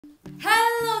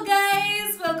Hello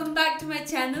guys, welcome back to my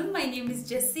channel. My name is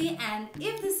Jessie, and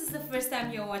if this is the first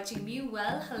time you're watching me,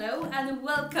 well, hello and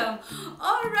welcome.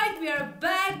 Alright, we are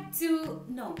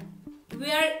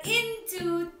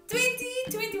into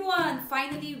 2021.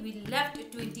 Finally, we left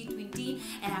 2020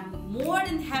 and I'm more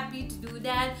than happy to do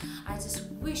that. I just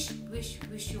wish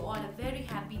you all a very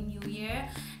happy new year,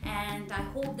 and I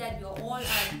hope that you all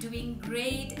are doing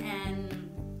great and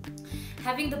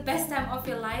having the best time of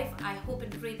your life. I hope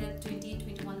and pray that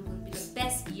 2021 will be the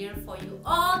best year for you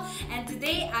all. And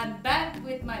today I'm back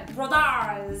with my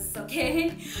brothers,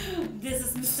 okay? This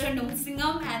is Mr.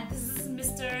 Nongsingham and this is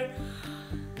Mr.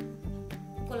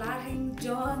 Kolarang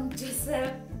John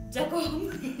Joseph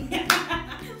Jacob.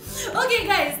 Okay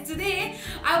guys, today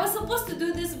I was supposed to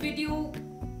do this video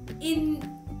in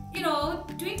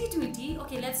 2020.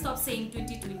 Okay, let's stop saying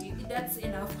 2020, that's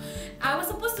enough. I was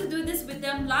supposed to do this with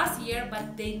them last year,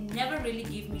 but they never really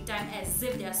give me time, as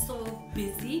if they are so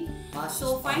busy.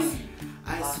 So fine.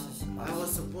 I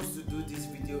was supposed to do this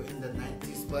video in the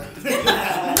 90s, but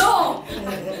no!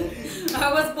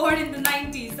 I was born in the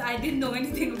 90s. I didn't know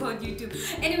anything about YouTube.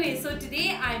 Anyway, so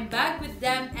today I'm back with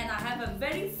them and I have a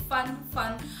very fun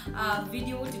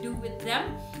video to do with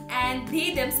them. And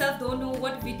they themselves don't know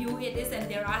what video it is and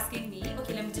they're asking me.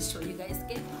 Okay, let me just show you guys.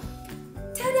 Okay.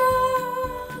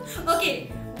 Ta-da!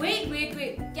 Okay, wait.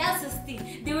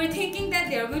 They were thinking that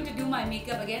they are going to do my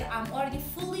makeup again. I'm already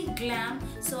fully glam,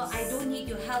 so I don't need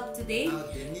your help today.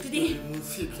 Today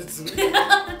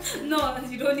no,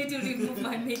 you don't need to remove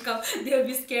my makeup. They'll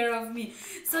be scared of me.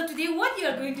 So today what you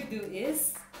are going to do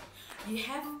is you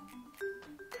have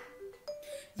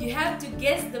to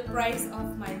guess the price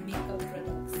of my makeup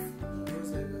products.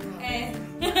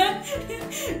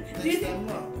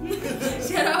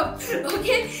 Shut up.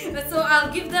 Okay, so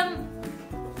I'll give them.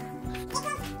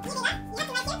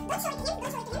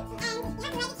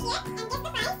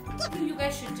 You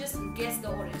guys should just guess the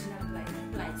original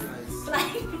price.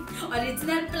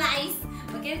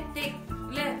 Okay,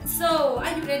 so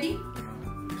are you ready?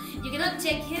 You cannot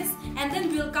check his, and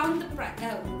then we'll count the price.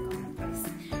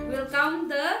 We'll count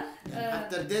the.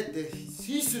 After that,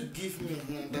 he should give me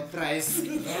the price.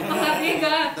 The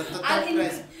total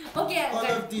price. Okay. All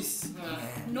of this.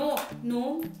 No.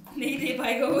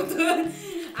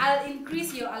 I'll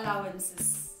increase your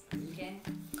allowances. Okay.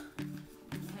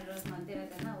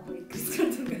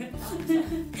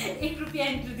 ₹1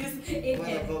 introduce.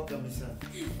 What about commission?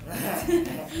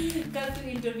 कल तू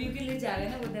interview के लिए जा रहा है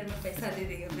ना, उधर में पैसा दे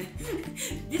देगा मैं.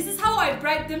 This is how I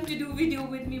bribe them to do video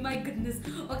with me. My goodness.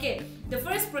 Okay, the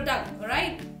first product.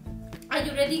 Alright, are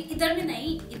you ready? इधर में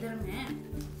नहीं, इधर में.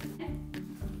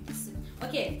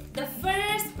 Okay, the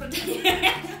first product.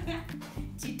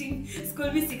 Cheating school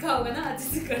में सीखा होगा ना, अच्छे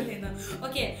से कर लेना.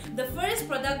 Okay, the first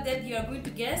product that you are going to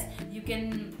guess, you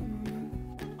can.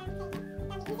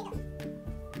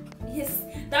 Yes,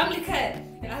 दाम लिखा है.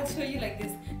 I'll show you like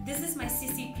this. This is my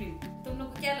CC cream. तुम लोग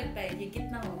को क्या लगता है ये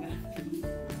कितना होगा?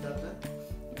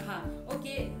 हाँ,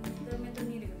 okay. तो मैं तो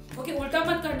नहीं लिखा. Okay, उल्टा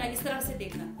मत करना, इस तरफ से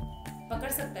देखना.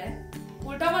 पकड़ सकता है.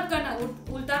 उल्टा मत करना,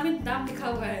 उल्टा में दाम लिखा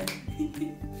हुआ है.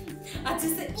 अच्छे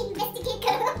से इन्वेस्टिगेट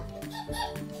करो.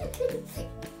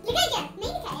 लिखा है क्या?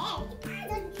 नहीं लिखा है.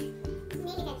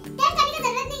 नहीं लिखा है. टैप करने की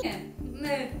जरूरत नहीं है.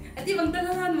 नहीं, अति बंदा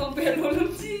ना वो पे रोलम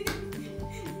जी.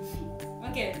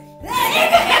 Okay.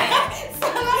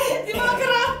 दिमाग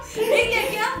खराब. देख लिया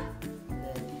क्या?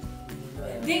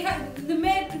 देखा,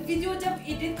 मैं वीडियो जब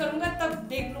एडिट करूँगा तब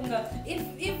देख लूँगा.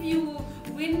 If you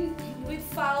win with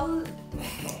foul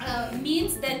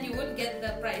means then you won't get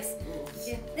the prize.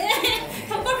 Okay.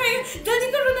 जल्दी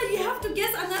करो ना. You have to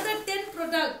guess another 10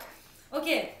 product.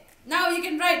 Okay. Now you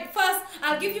can write. First,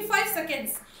 I'll give you 5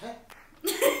 seconds.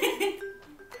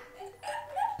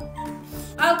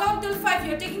 I'll count till 5.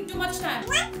 You're taking too much time.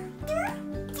 1, 2,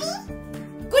 3.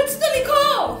 कुछ तो लिखो.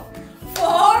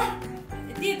 4.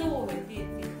 दे दो.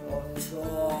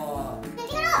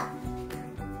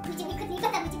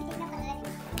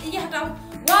 ये हटाओ.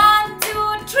 1, 2,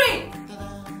 3.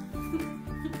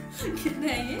 कितना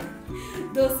है ये?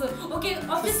 200. Okay,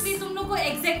 obviously तुम लोग को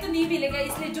exact तो नहीं मिलेगा,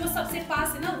 इसलिए जो सबसे पास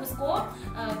है ना उसको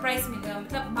प्राइस मिलेगा,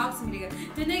 मतलब मार्क्स मिलेगा.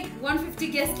 तूने 150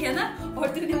 गेस किया ना और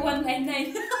तूने 199.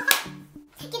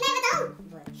 कितना है बताऊं?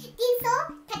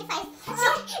 335.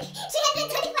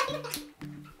 335.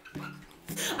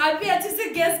 आप भी अच्छे से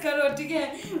गेस करो, ठीक है?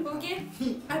 ओके,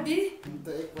 अभी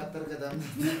तो एक पत्थर का दाम.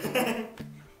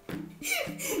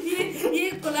 ये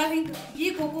कोलारिंग, ये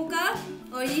कोको का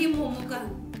और ये मोमो का.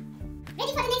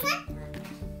 Ready for the next one?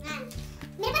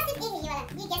 मेरे पास सिर्फ एक है ये वाला.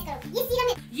 ये गेस करो. ये सीरम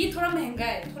है. ये थोड़ा महंगा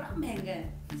है. थोड़ा महंगा है.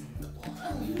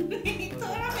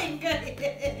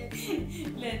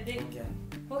 ले देख क्या.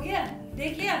 हो गया?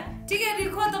 देख लिया? ठीक है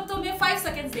लिखो तब तो मैं 5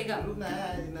 सेकंड्स देगा। रुकना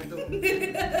है ना तो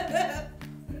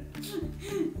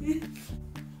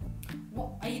वो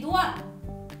आइडुआ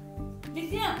लिख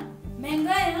दिया?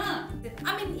 महंगा है हाँ। I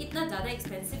mean इतना ज़्यादा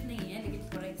एक्सपेंसिव नहीं है लेकिन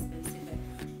थोड़ा एक्सपेंसिव है।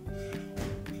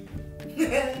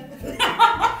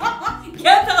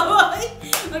 क्या था भाई?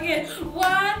 Okay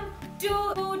 1 2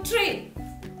 3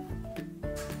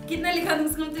 कितना लिखा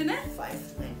तुमने तूने?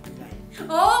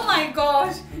 599 Oh my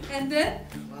gosh and then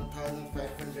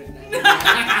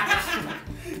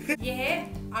 1599 ये है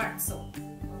 800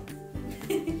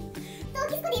 तो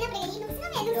किसको देना पड़ेगा? ये नुस्खा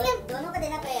है दोनों को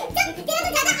देना पड़ेगा। तेरा तो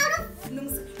ज्यादा आउट ऑफ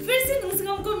फिर से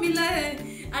नुस्खा को मिला है।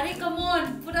 अरे come on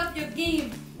put up your game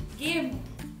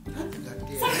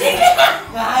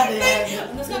कहाँ दे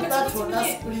नुस्खा इतना छोटा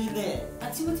स्क्रीन है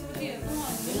अच्छी मत बोलिए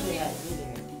मिलेगा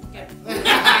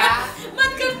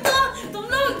मत कर तो तुम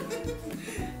लोग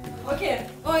ओके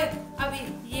ओए अभी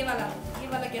ये वाला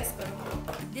गेस करो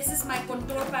this is my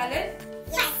control palette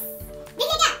yes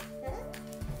मिलेगा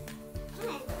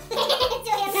नहीं है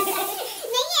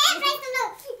प्राइस तुम लोग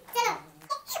चलो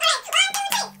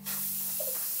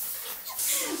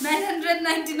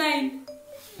 999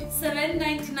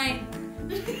 799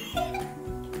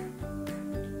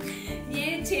 ये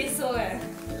 600 है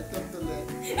तब तो ले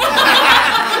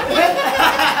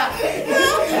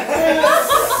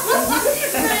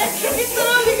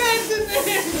इतना लिखा है तूने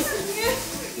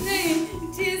नहीं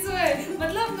 600 है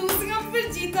मतलब नुस्खा फिर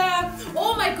जीता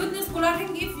oh my goodness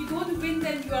Kolaring if you don't win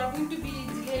then you are going to be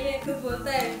जिले तो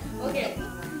बोलता है okay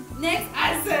next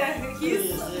answer he's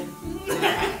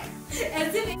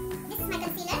ऐसे नहीं दिस इज माय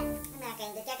कंसीलर मैं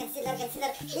कहेंगे क्या कंसीलर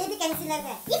ये भी कंसीलर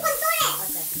है ये कंटूर है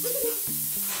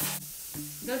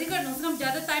जल्दी कर नुस्खा हम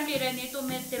ज्यादा टाइम ले रहे हैं नहीं तो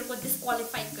मैं तेरे को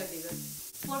डिस्क्वालीफाई कर देगा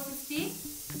 450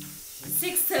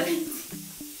 670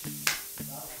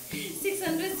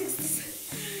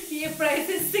 660 ये प्राइस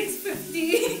है 650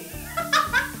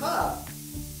 हाँ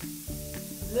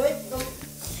लेक तुम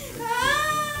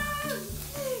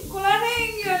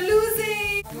Kolaring you're losing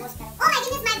Oh my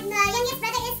goodness, my youngest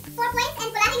brother is 4 points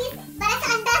and Kolaring is बड़ा सा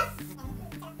अंदर।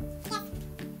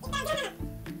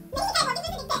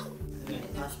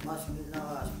 आसपास मिलना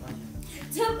आसपास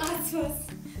जब आसपास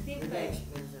देख पाए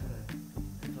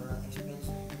थोड़ा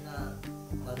एक्सपेंसिव ना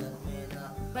बजट में ना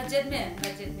बजट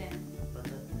में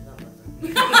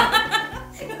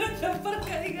नंबर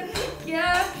करेगा क्या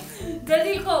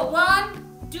जल्दी लिखो 1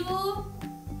 2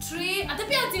 3 आता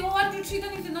पे आती हो 1 2 3 तो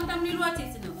नहीं ना टाइम नहीं रुआ चाहिए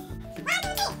ना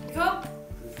लिखो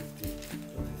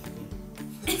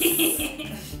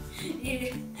ये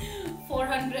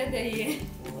 400 है ये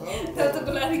तो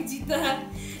Kolaring जीता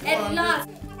at last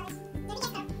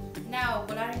now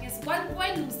Kolaring is 1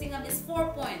 point Nusingam is 4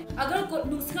 point अगर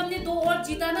Nusingam ने 2 और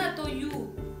जीता ना तो you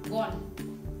gone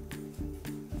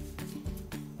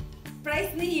प्राइस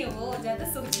नहीं है वो ज्यादा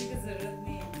सोचने की जरूरत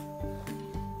नहीं है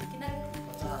कितना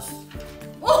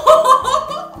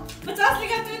 50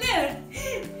 लिखा तूने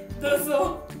 200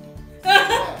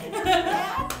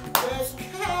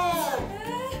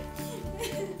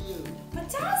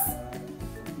 50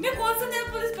 मैं कौन सा नेल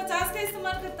पॉलिश 50 का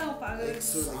इस्तेमाल करता हूँ पागल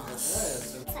This is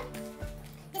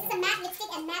a matte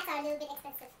lipstick and mattes are a little bit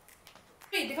expensive.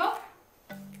 ये दिखाओ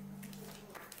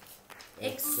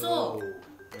 100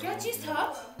 क्या चीज था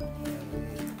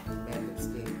मैट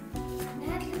लिपस्टिक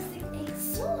मैट लिपस्टिक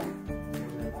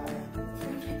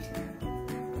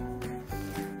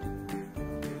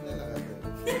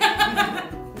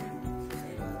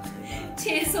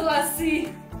 680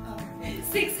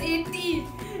 680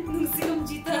 नुस्खा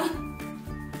जीता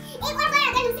एक और बार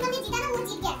अगर नुस्खा ने जीता ना वो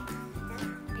जीत गया।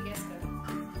 गेस कर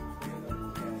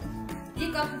ये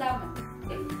कम दाम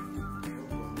है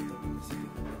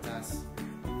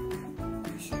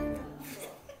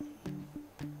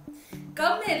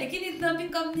कम है लेकिन इतना भी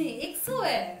कम नहीं 100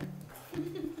 है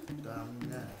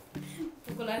तो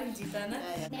Kolaring जीता ना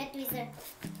मेरा ट्विज़र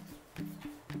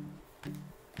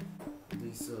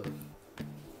 200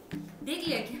 देख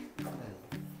लिया क्या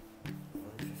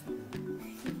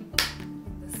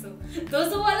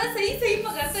 200 वाला सही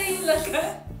पकड़ता है ये लड़का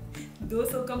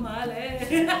 200 का माल है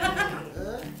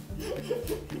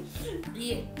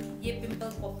ये पिंपल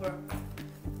पॉपर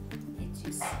ये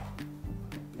चीज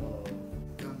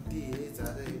कमती है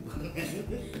ज़्यादा ही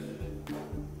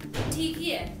ठीक ही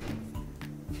है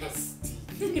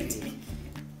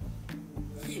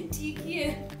ठीक ही है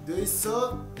 200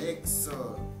 100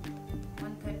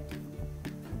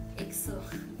 100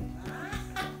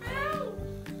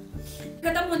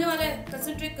 खत्म होने वाला है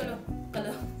कंसंट्रेट करो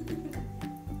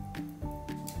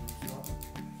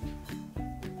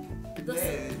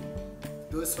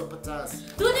 250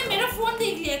 तूने मेरा फोन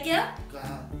देख लिया क्या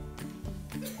कहाँ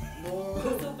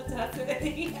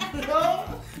No.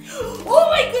 Oh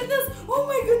my goodness! Oh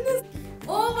my goodness!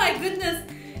 Oh my goodness!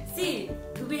 See,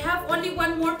 we have only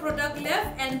one more product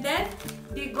left, and then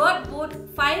they got both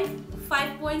 5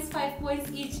 points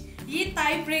each. ये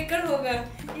tie breaker होगा.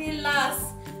 ये last.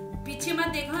 पीछे मत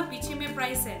देखो हाँ, पीछे में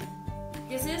price है.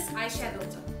 This is eyeshadow.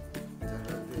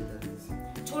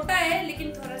 छोटा है लेकिन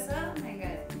थोड़ा सा महंगा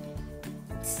है.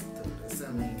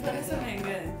 थोड़ा सा महंगा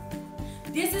है.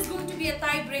 This is going to be a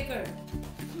tie breaker.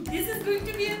 This is going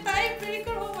to be a tie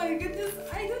breaker. Oh my goodness!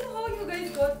 I don't know how you guys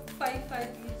got 5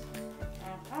 each.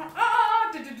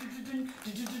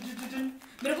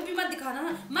 मेरे को भी मत दिखाना,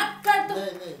 मत कर तो.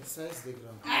 नहीं, size देख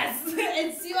रहा हूँ.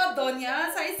 ऐसी और दोनिया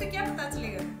size से क्या पता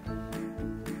चलेगा?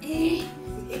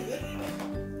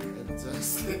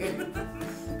 Adjust.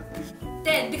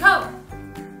 10 दिखाओ.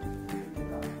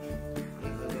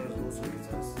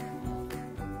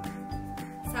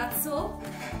 700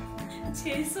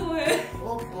 600 है.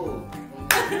 Opo.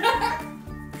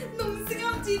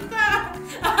 농승함 진짜.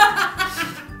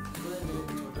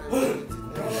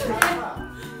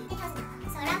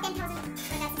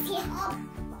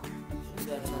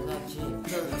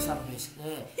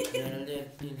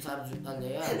 insabi jutannya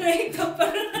ya. Ito pa.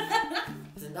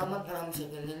 Dapat pernah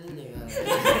musikin ini ya.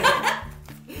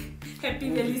 Happy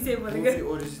Valley से बोल वो गए. भी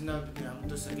original भी हम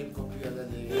तो second copy वाला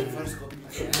देंगे, first copy.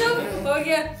 हो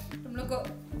गया. तुम लोग को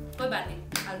कोई बात नहीं.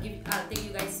 I'll take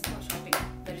you guys for shopping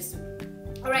very soon.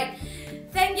 Alright.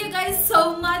 Thank you guys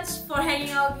so much for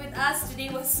hanging out with us. Today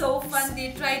was so fun.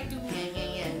 They tried to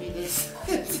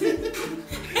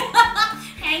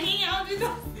hanging out with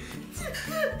us.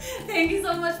 Thank you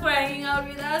so much for hanging out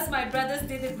with us. My brothers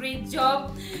did a great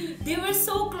job. They were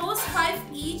so close, 5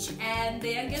 each, and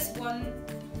the youngest one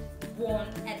won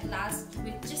at last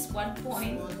with just 1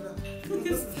 point.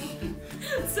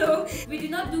 So we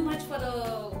did not do much for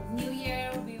the New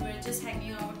Year. We were just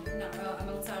hanging out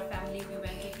amongst our family. We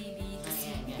went to TV.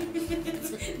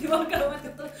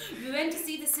 We went to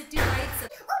see the city lights.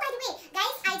 Oh, by the way,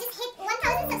 guys, I just hit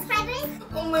 1,000 subscribers.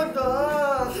 Oh my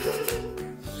god.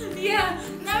 Yeah,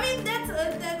 I mean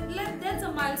that's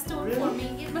a milestone for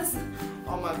me. It must.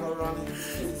 Oh my god, Ronnie.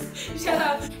 Shut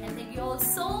up. And thank you all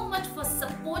so much for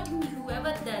supporting me,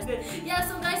 whoever does. Yeah,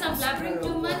 so guys, I'm blabbering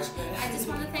too much. I just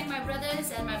want to thank my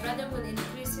brothers, and my brother will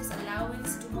increase his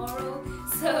allowance tomorrow.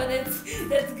 So that's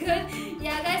good.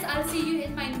 Yeah, guys, I'll see you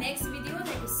in my next video.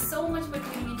 Thank you so much for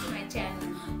tuning into my channel.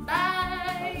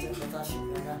 Bye.